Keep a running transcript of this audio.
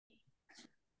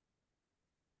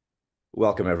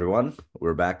Welcome, everyone.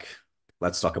 We're back.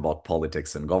 Let's talk about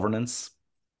politics and governance.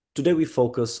 Today, we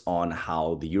focus on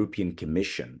how the European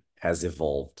Commission has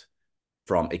evolved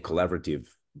from a collaborative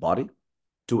body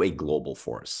to a global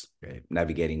force, okay?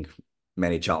 Navigating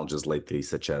many challenges lately,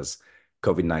 such as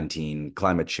COVID-19,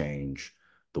 climate change,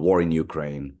 the war in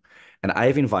Ukraine. And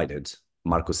I've invited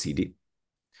Marco Siddi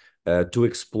to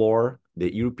explore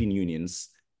the European Union's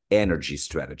energy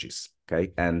strategies,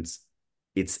 okay, and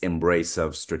its embrace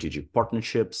of strategic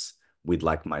partnerships with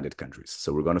like-minded countries.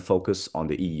 So we're going to focus on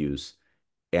the EU's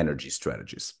energy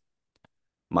strategies.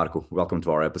 Marco, welcome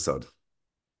to our episode.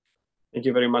 Thank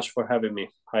you very much for having me.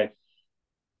 Hi.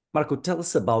 Marco, tell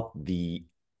us about the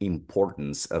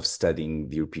importance of studying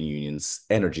the European Union's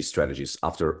energy strategies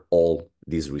after all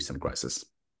these recent crises.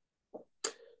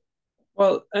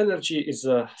 Well, energy is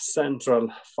a central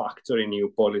factor in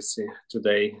EU policy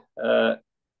today.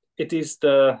 It is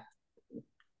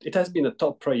it has been a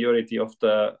top priority of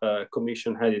the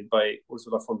Commission headed by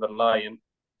Ursula von der Leyen.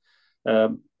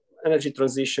 Energy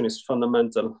transition is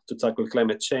fundamental to tackle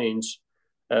climate change.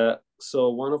 So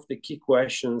one of the key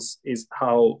questions is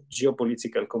how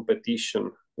geopolitical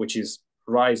competition, which is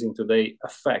rising today,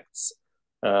 affects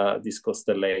this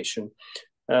constellation.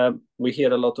 We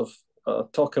hear a lot of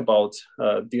talk about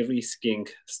de-risking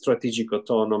strategic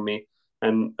autonomy,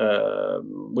 and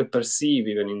we perceive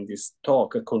even in this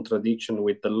talk a contradiction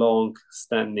with the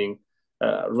long-standing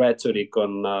rhetoric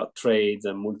on trade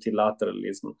and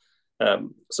multilateralism.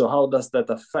 So how does that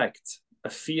affect a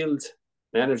field,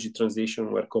 energy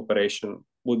transition, where cooperation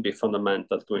would be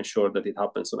fundamental to ensure that it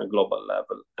happens on a global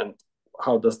level? And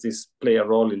how does this play a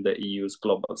role in the EU's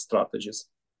global strategies?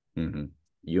 Mm-hmm.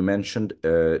 You mentioned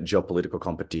geopolitical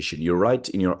competition. You write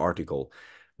in your article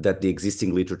that the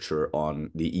existing literature on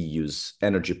the EU's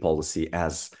energy policy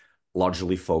has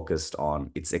largely focused on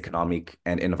its economic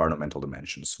and environmental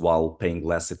dimensions while paying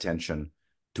less attention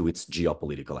to its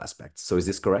geopolitical aspects. So is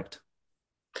this correct?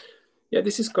 Yeah,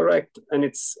 this is correct. And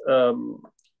it's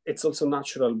also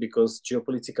natural because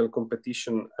geopolitical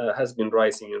competition has been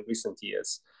rising in recent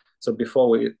years. So before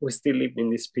we still lived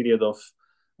in this period of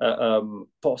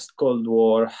post-Cold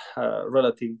War,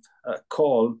 relative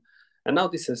calm. And now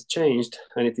this has changed,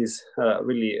 and it is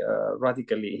really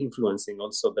radically influencing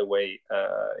also the way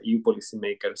EU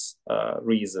policymakers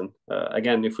reason.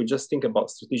 Again, if we just think about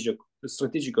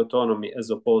strategic autonomy as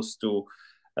opposed to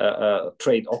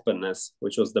trade openness,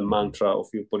 which was the mantra of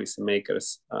EU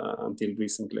policymakers until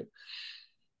recently.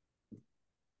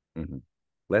 Mm-hmm.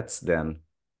 Let's then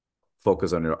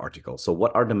focus on your article. So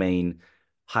what are the main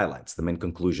highlights, the main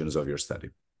conclusions of your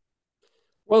study?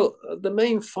 Well, the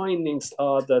main findings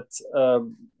are that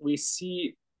we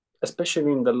see,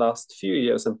 especially in the last few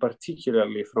years, and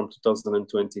particularly from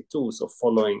 2022, so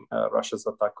following Russia's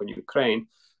attack on Ukraine,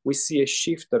 we see a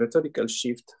shift, a rhetorical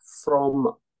shift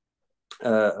from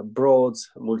broad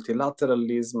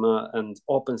multilateralism and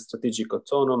open strategic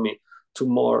autonomy to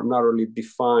more narrowly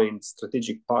defined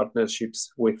strategic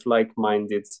partnerships with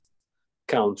like-minded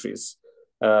countries.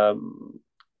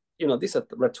 This at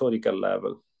the rhetorical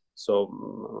level.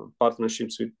 So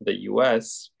partnerships with the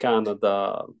US,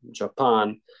 Canada,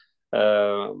 Japan,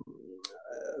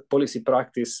 policy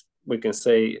practice, we can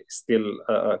say, still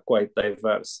quite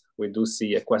diverse. We do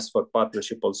see a quest for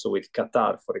partnership also with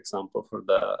Qatar, for example, for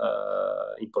the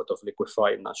import of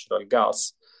liquefied natural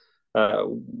gas,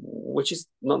 which is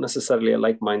not necessarily a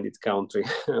like-minded country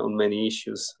on many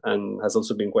issues, and has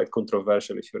also been quite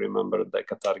controversial, if you remember the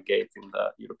Qatar Gate in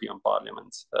the European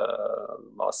Parliament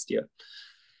last year.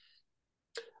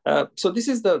 So this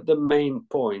is the main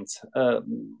point.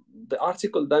 The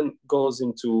article then goes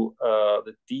into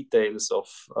the details of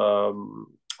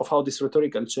how this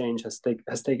rhetorical change has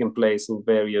taken place in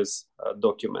various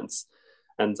documents.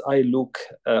 And I look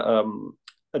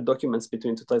at documents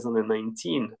between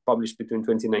 2019, published between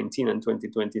 2019 and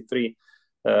 2023.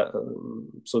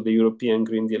 So the European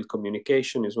Green Deal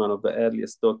communication is one of the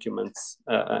earliest documents,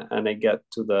 and I get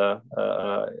to the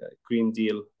Green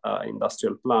Deal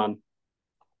industrial plan,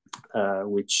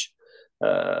 which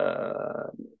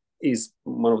is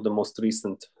one of the most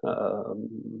recent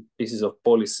pieces of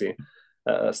policy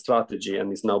strategy,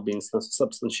 and is now being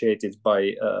substantiated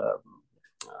by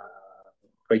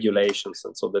regulations.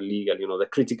 And so the legal, the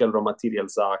Critical Raw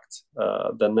Materials Act,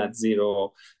 the Net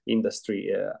Zero Industry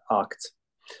Act.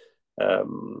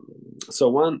 So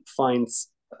one finds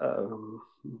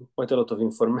quite a lot of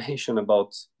information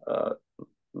about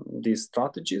these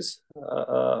strategies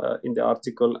in the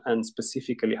article, and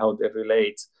specifically how they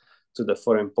relate to the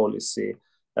foreign policy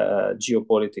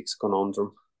geopolitics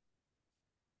conundrum.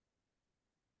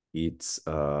 It's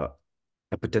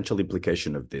a potential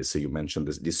implication of this, so you mentioned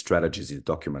these strategies, these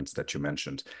documents that you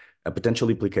mentioned, a potential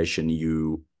implication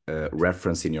you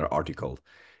reference in your article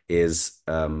is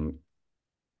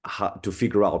to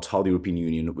figure out how the European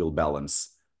Union will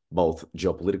balance both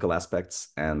geopolitical aspects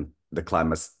and the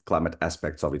climate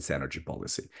aspects of its energy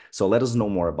policy. So let us know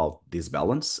more about this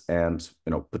balance and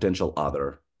potential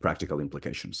other practical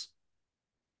implications.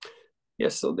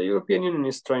 Yes, so the European Union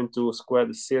is trying to square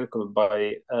the circle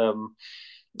by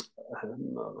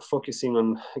focusing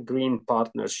on green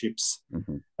partnerships,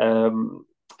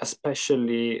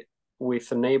 especially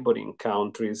with neighboring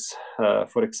countries.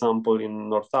 For example, in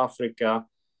North Africa,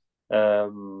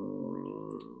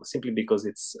 simply because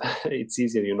it's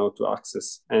easier, to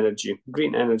access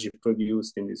green energy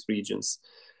produced in these regions.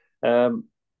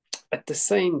 At the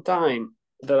same time,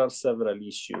 there are several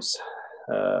issues.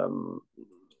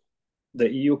 The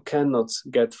EU cannot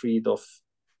get rid of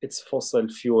its fossil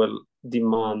fuel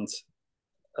demand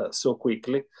so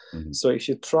quickly. So if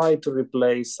you try to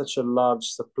replace such a large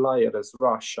supplier as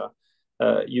Russia,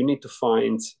 you need to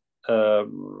find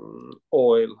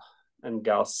oil and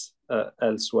gas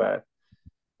elsewhere.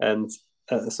 And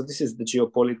so this is the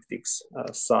geopolitics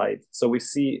side. So we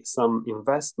see some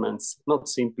investments, not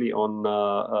simply on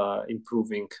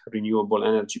improving renewable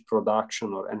energy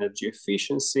production or energy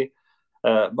efficiency,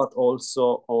 but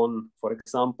also on, for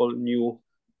example, new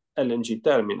LNG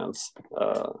terminals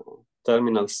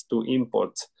to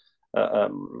import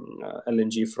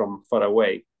LNG from far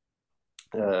away,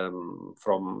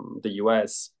 from the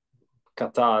US,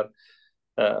 Qatar.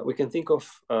 We can think of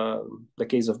the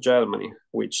case of Germany,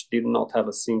 which did not have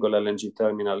a single LNG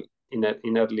terminal in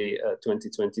early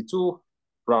 2022.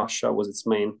 Russia was its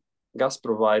main gas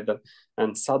provider,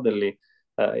 and suddenly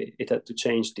it had to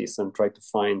change this and try to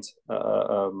find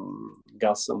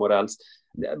gas somewhere else.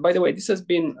 By the way, this has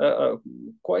been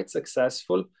quite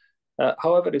successful.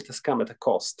 However, it has come at a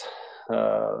cost.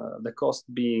 The cost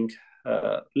being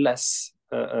less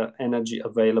energy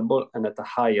available and at a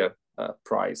higher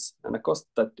price, and a cost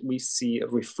that we see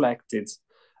reflected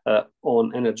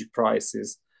on energy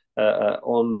prices,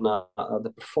 on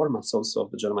the performance also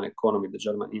of the German economy, the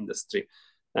German industry,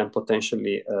 and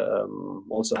potentially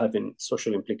also having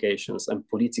social implications and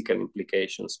political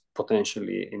implications,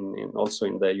 potentially also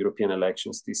in the European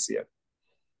elections this year.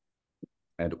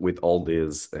 And with all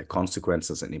these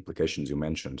consequences and implications you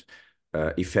mentioned,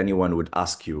 if anyone would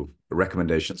ask you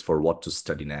recommendations for what to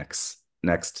study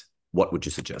next, what would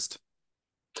you suggest?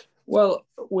 Well,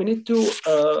 we need to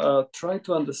try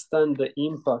to understand the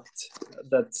impact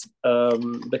that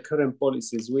the current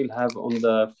policies will have on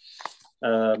the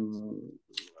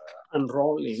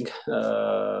unrolling,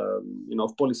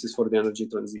 of policies for the energy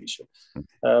transition.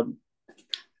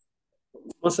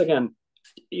 Once again,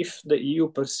 if the EU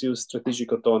pursues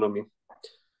strategic autonomy,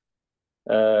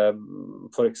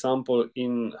 for example,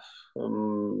 in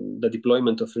the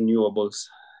deployment of renewables,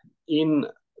 in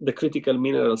the critical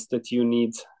minerals that you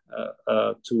need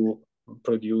to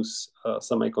produce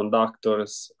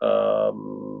semiconductors,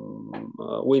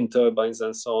 wind turbines,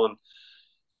 and so on,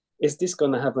 is this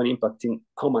going to have an impact in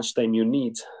how much time you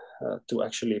need to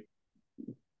actually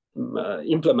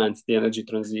implement the energy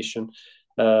transition?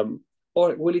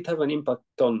 Or will it have an impact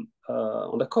on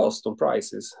the cost, on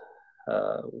prices,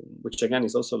 which again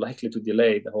is also likely to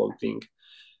delay the whole thing?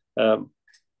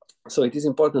 So it is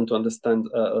important to understand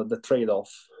the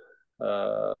trade-off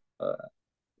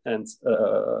and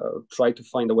try to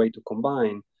find a way to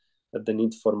combine the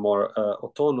need for more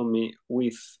autonomy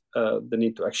with the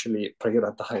need to actually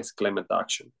prioritize climate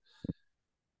action.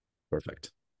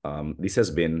 Perfect. This has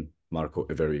been, Marco,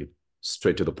 a very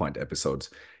straight to the point episode,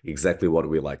 exactly what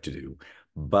we like to do.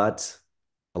 But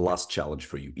a last challenge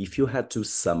for you. If you had to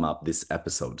sum up this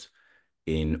episode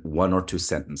in 1 or 2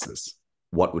 sentences,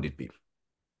 what would it be?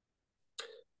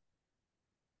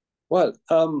 Well,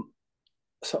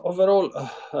 so overall,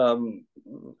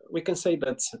 we can say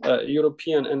that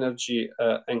European energy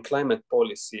and climate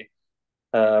policy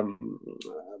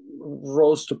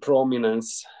rose to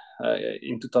prominence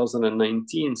in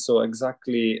 2019. So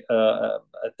exactly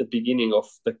at the beginning of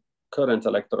the current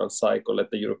electoral cycle at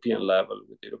the European level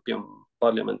with the European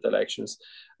Parliament elections.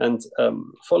 And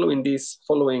following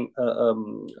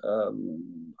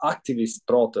activist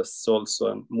protests also,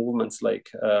 and movements like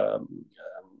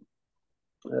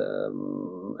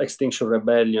Extinction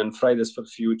Rebellion, Fridays for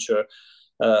Future,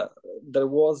 there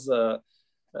was a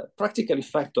practical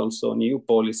effect also on EU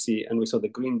policy, and we saw the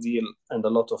Green Deal and a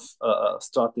lot of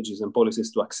strategies and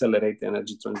policies to accelerate the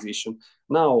energy transition.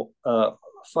 Now,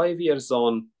 5 years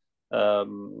on,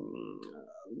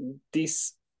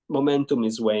 this momentum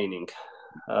is waning.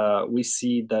 we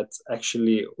see that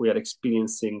actually we are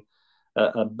experiencing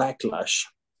a backlash.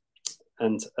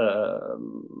 And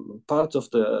part of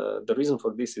the reason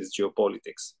for this is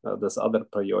geopolitics. There's other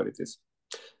priorities.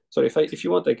 So if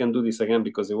you want, I can do this again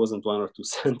because it wasn't one or two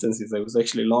sentences. It was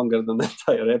actually longer than the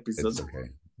entire episode. It's okay.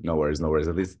 No worries, no worries.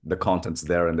 At least the content's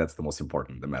there, and that's the most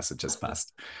important. The message is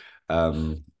passed.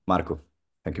 Marco,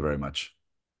 thank you very much.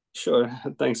 Sure.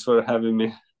 Thanks for having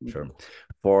me. Sure.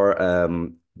 For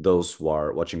those who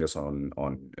are watching us on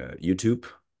YouTube,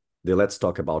 the Let's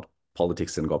Talk About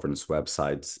Politics and Governance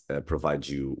website provides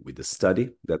you with the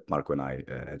study that Marco and I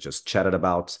just chatted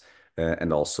about,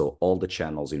 and also all the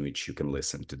channels in which you can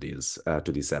listen to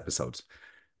these episodes.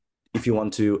 If you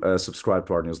want to subscribe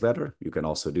to our newsletter, you can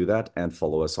also do that and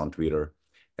follow us on Twitter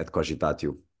at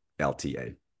Cogitatio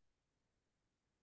LTA.